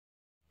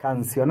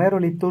Cancionero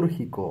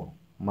litúrgico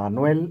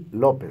Manuel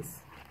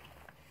López.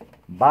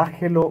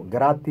 Bájelo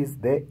gratis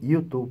de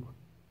YouTube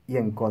y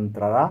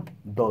encontrará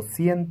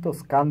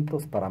 200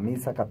 cantos para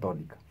misa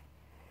católica.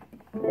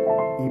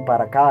 Y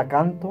para cada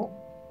canto,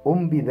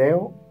 un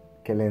video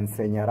que le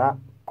enseñará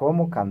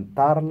cómo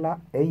cantarla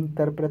e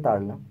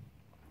interpretarla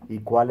y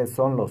cuáles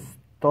son los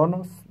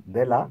tonos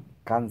de la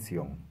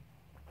canción.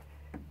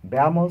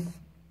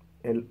 Veamos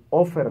el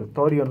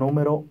ofertorio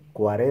número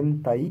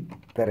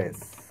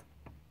 43.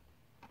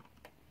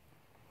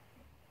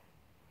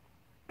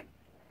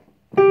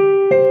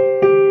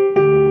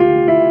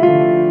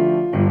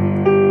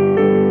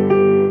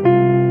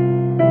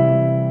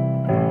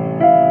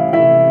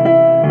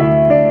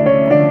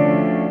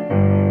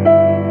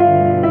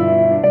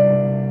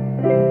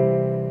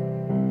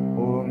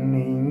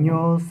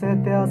 Se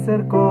te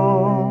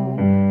acercó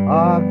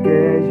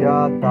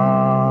aquella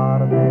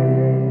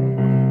tarde,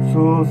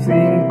 sus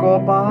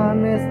 5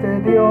 panes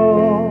te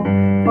dio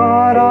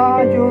para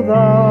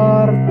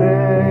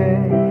ayudarte.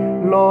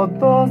 Los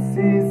 2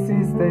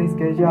 hicisteis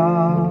que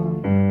ya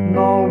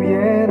no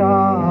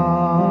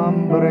hubiera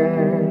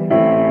hambre,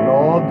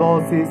 los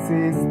 2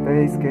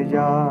 hicisteis que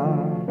ya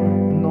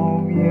no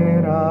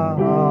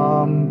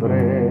hubiera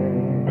hambre.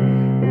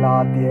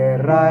 La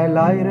tierra, el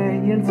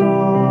aire y el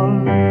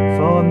sol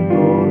son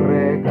tu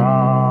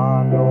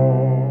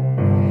regalo,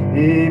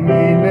 y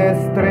 1000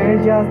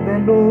 estrellas de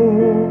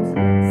luz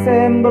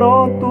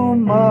sembró tu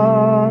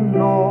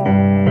mano.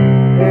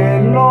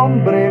 El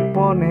hombre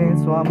pone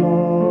su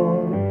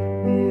amor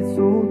y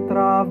su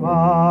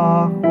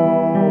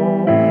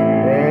trabajo,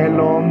 el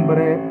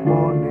hombre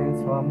pone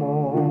su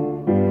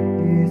amor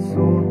y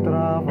su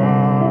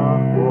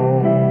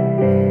trabajo.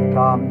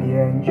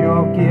 También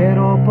yo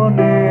quiero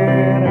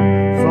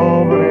poner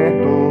sobre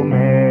tu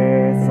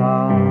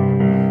mesa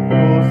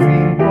tus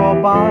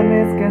 5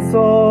 panes que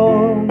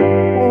son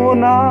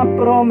una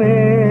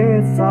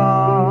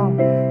promesa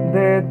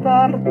de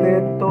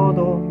darte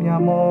todo mi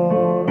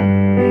amor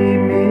y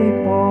mi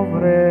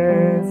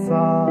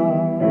pobreza,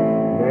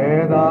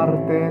 de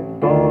darte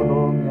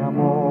todo mi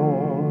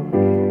amor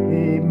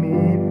y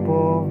mi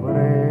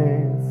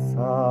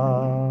pobreza.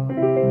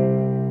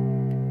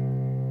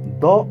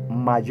 Do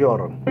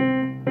mayor,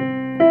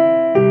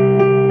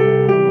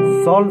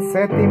 sol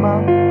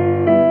séptima,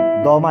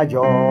 do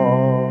mayor,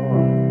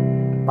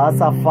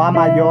 pasa fa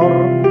mayor,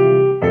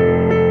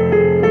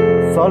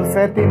 sol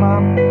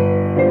séptima,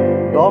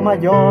 do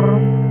mayor,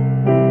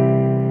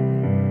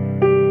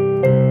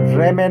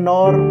 re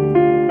menor,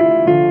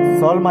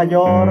 sol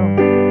mayor,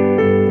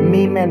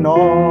 mi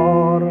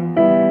menor,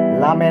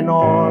 la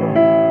menor,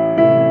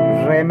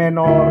 re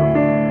menor,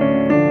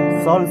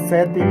 sol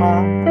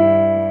séptima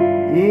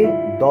y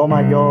do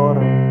mayor.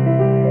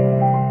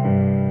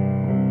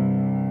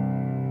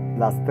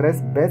 Las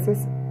 3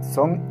 veces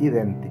son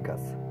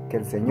idénticas. Que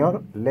el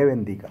Señor le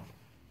bendiga.